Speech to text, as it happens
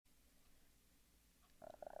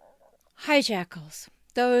Hijackals.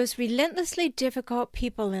 Those relentlessly difficult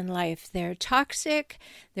people in life. They're toxic,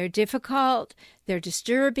 they're difficult, they're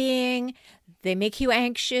disturbing, they make you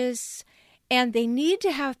anxious, and they need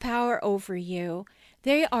to have power over you.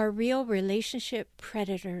 They are real relationship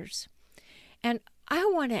predators. And I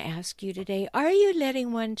want to ask you today, are you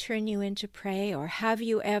letting one turn you into prey, or have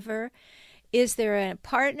you ever? Is there a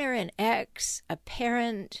partner, an ex, a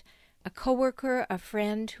parent, a coworker, a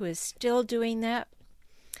friend who is still doing that?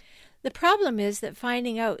 The problem is that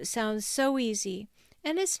finding out sounds so easy,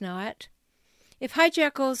 and it's not. If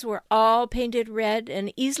hijackals were all painted red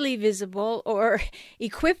and easily visible or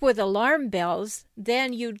equipped with alarm bells,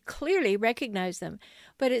 then you'd clearly recognize them.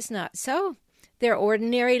 But it's not so. They're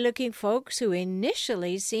ordinary-looking folks who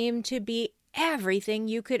initially seem to be everything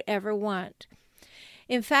you could ever want.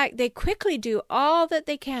 In fact, they quickly do all that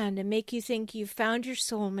they can to make you think you've found your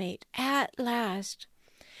soulmate at last.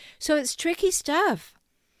 So it's tricky stuff.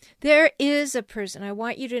 There is a person, I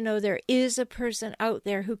want you to know there is a person out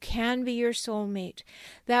there who can be your soulmate.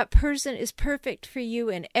 That person is perfect for you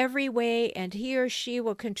in every way, and he or she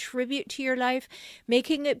will contribute to your life,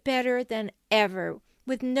 making it better than ever,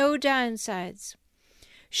 with no downsides.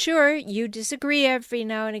 Sure, you disagree every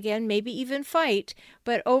now and again, maybe even fight,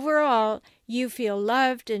 but overall, you feel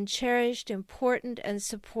loved and cherished, important and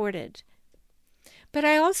supported. But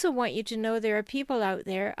I also want you to know there are people out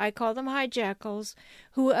there, I call them hijackals,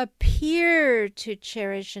 who appear to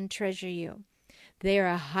cherish and treasure you. They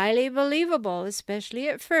are highly believable, especially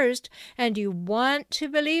at first, and you want to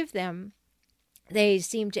believe them. They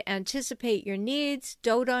seem to anticipate your needs,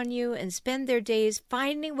 dote on you, and spend their days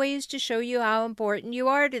finding ways to show you how important you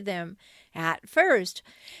are to them. At first,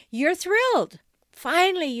 you're thrilled.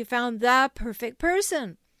 Finally, you found the perfect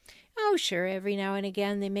person. Oh, sure, every now and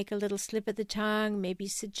again they make a little slip of the tongue, maybe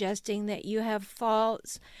suggesting that you have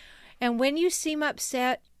faults. And when you seem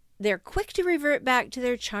upset, they're quick to revert back to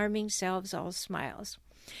their charming selves, all smiles.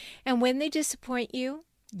 And when they disappoint you,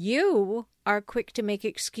 you are quick to make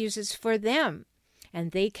excuses for them.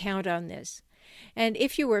 And they count on this. And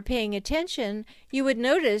if you were paying attention, you would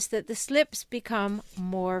notice that the slips become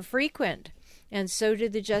more frequent. And so do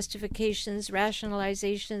the justifications,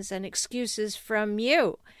 rationalizations, and excuses from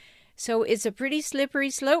you. So it's a pretty slippery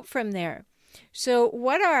slope from there. So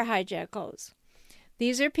what are hijackals?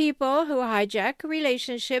 These are people who hijack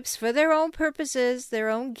relationships for their own purposes, their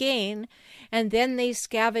own gain, and then they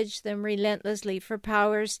scavenge them relentlessly for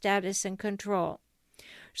power, status, and control.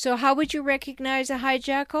 So how would you recognize a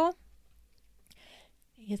hijackal?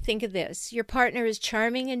 You think of this. Your partner is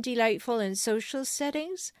charming and delightful in social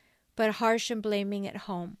settings, but harsh and blaming at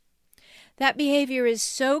home. That behavior is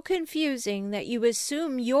so confusing that you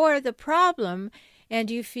assume you're the problem and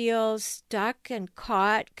you feel stuck and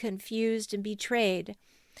caught, confused and betrayed.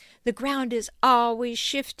 The ground is always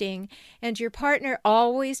shifting and your partner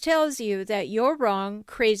always tells you that you're wrong,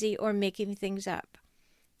 crazy, or making things up.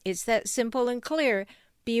 It's that simple and clear.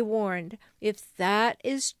 Be warned. If that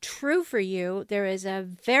is true for you, there is a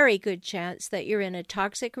very good chance that you're in a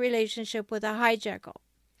toxic relationship with a hijackal.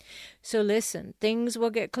 So listen, things will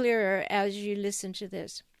get clearer as you listen to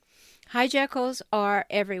this. Hijackals are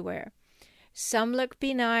everywhere. Some look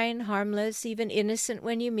benign, harmless, even innocent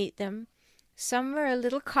when you meet them. Some are a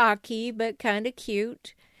little cocky, but kind of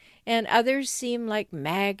cute. And others seem like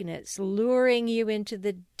magnets, luring you into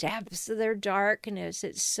the depths of their darkness.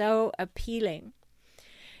 It's so appealing.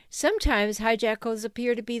 Sometimes hijackals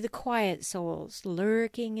appear to be the quiet souls,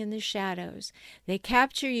 lurking in the shadows. They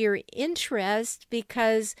capture your interest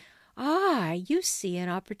because, you see an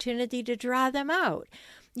opportunity to draw them out.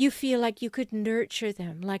 You feel like you could nurture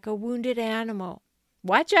them like a wounded animal.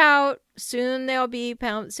 Watch out! Soon they'll be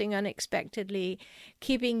pouncing unexpectedly,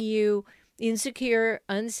 keeping you insecure,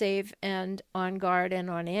 unsafe, and on guard and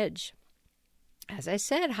on edge. As I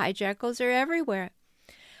said, hijackals are everywhere.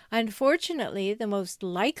 Unfortunately, the most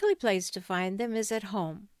likely place to find them is at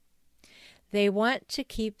home. They want to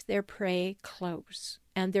keep their prey close,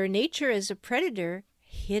 and their nature as a predator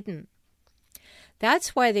hidden.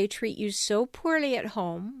 That's why they treat you so poorly at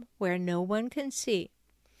home, where no one can see.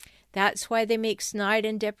 That's why they make snide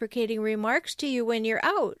and deprecating remarks to you when you're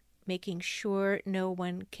out, making sure no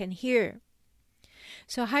one can hear.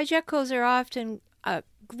 So hijackals are often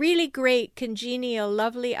really great, congenial,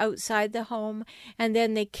 lovely outside the home, and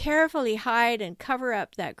then they carefully hide and cover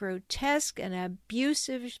up that grotesque and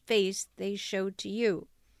abusive face they show to you.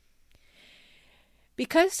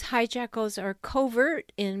 Because hijackals are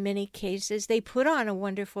covert in many cases, they put on a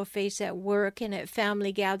wonderful face at work and at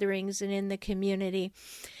family gatherings and in the community.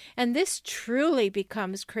 And this truly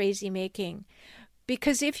becomes crazy-making.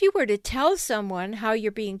 Because if you were to tell someone how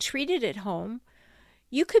you're being treated at home,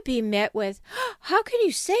 you could be met with, "How can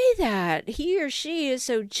you say that? He or she is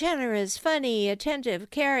so generous, funny,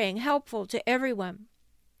 attentive, caring, helpful to everyone."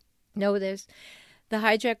 Know this. The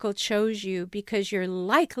hijackal chose you because you're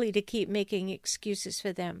likely to keep making excuses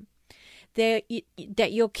for them. That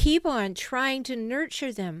you'll keep on trying to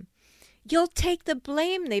nurture them. You'll take the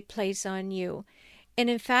blame they place on you. And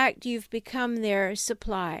in fact, you've become their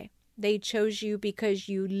supply. They chose you because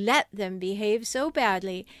you let them behave so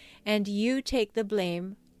badly, and you take the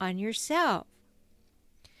blame on yourself.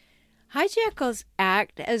 Hijackals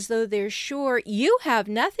act as though they're sure you have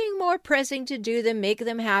nothing more pressing to do than make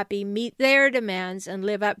them happy, meet their demands, and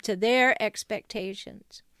live up to their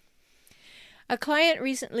expectations. A client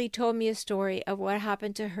recently told me a story of what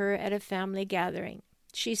happened to her at a family gathering.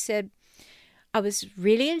 She said, "I was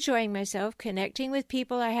really enjoying myself, connecting with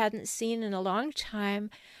people I hadn't seen in a long time.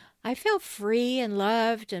 I felt free and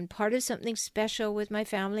loved and part of something special with my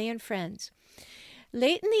family and friends.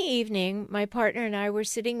 Late in the evening, my partner and I were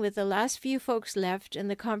sitting with the last few folks left, and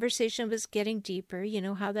the conversation was getting deeper. You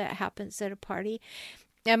know how that happens at a party.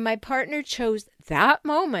 And my partner chose that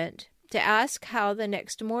moment to ask how the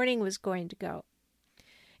next morning was going to go.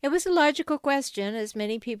 It was a logical question, as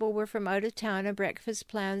many people were from out of town and breakfast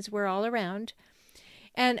plans were all around.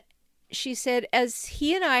 And she said, as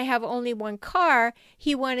he and I have only one car,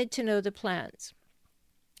 he wanted to know the plans.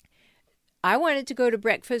 I wanted to go to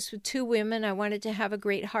breakfast with two women I wanted to have a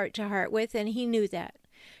great heart-to-heart with, and he knew that.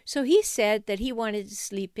 So he said that he wanted to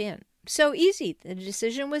sleep in. So easy. The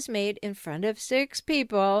decision was made in front of 6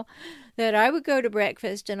 people that I would go to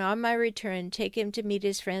breakfast and on my return take him to meet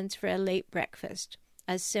his friends for a late breakfast.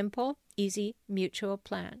 A simple, easy, mutual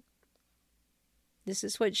plan. This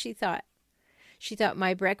is what she thought. She thought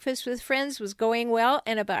my breakfast with friends was going well,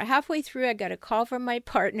 and about halfway through I got a call from my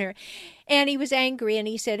partner, and he was angry, and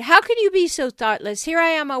he said, "How can you be so thoughtless? Here I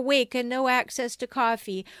am awake and no access to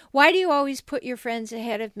coffee. Why do you always put your friends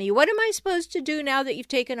ahead of me? What am I supposed to do now that you've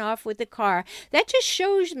taken off with the car? That just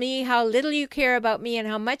shows me how little you care about me and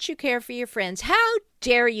how much you care for your friends. How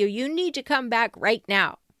dare you? You need to come back right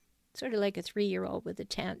now." Sort of like a 3-year-old with a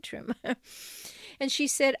tantrum. And she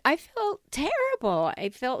said, "I felt terrible. I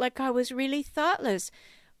felt like I was really thoughtless.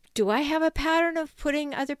 Do I have a pattern of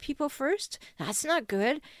putting other people first? That's not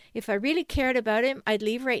good. If I really cared about him, I'd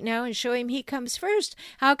leave right now and show him he comes first.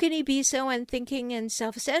 How can he be so unthinking and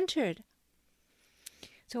self-centered?"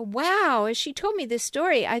 So, wow, as she told me this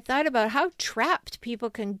story, I thought about how trapped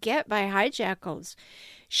people can get by hijackals.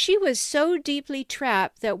 She was so deeply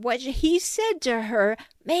trapped that what he said to her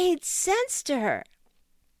made sense to her.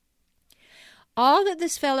 All that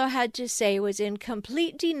this fellow had to say was in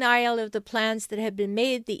complete denial of the plans that had been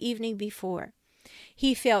made the evening before.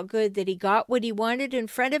 He felt good that he got what he wanted in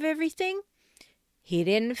front of everything. He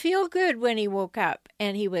didn't feel good when he woke up,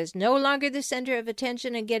 and he was no longer the center of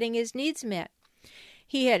attention and getting his needs met.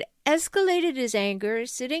 He had escalated his anger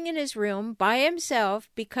sitting in his room by himself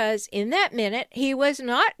because in that minute he was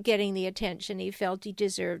not getting the attention he felt he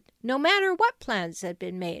deserved, no matter what plans had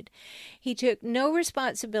been made. He took no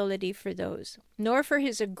responsibility for those, nor for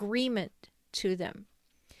his agreement to them.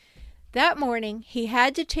 That morning he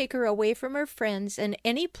had to take her away from her friends and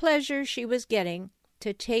any pleasure she was getting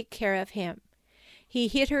to take care of him. He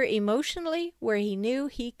hit her emotionally where he knew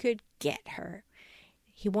he could get her.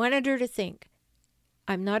 He wanted her to think,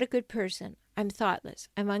 "I'm not a good person. I'm thoughtless.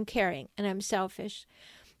 I'm uncaring. And I'm selfish."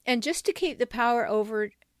 And just to keep the power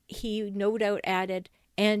over, he no doubt added,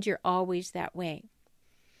 "And you're always that way."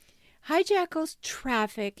 Hijackals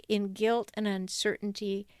traffic in guilt and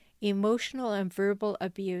uncertainty. Emotional and verbal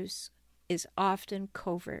abuse is often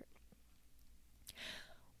covert.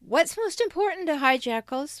 What's most important to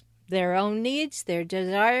hijackals? Their own needs, their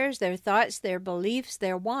desires, their thoughts, their beliefs,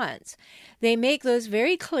 their wants. They make those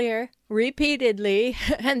very clear repeatedly,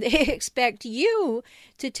 and they expect you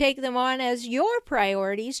to take them on as your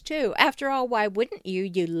priorities too. After all, why wouldn't you?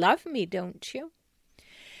 You love me, don't you?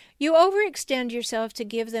 You overextend yourself to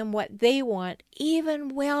give them what they want, even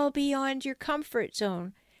well beyond your comfort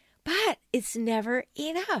zone. But it's never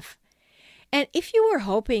enough. And if you were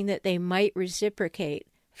hoping that they might reciprocate,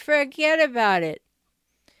 forget about it.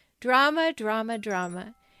 Drama, drama,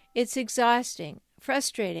 drama. It's exhausting,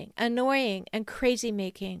 frustrating, annoying, and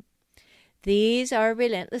crazy-making. These are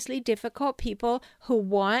relentlessly difficult people who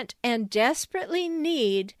want and desperately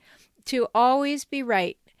need to always be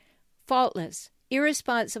right, faultless,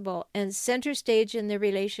 irresponsible, and center stage in the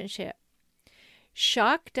relationship.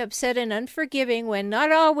 Shocked, upset, and unforgiving when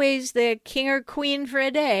not always the king or queen for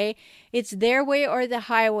a day, it's their way or the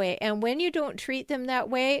highway, and when you don't treat them that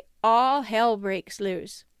way, all hell breaks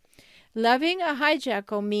loose. Loving a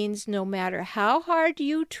hijackal means no matter how hard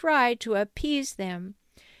you try to appease them,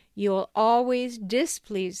 You'll always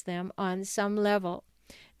displease them on some level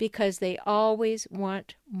because they always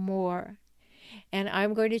want more. And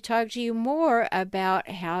I'm going to talk to you more about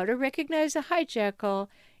how to recognize a hijackal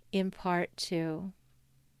in part 2.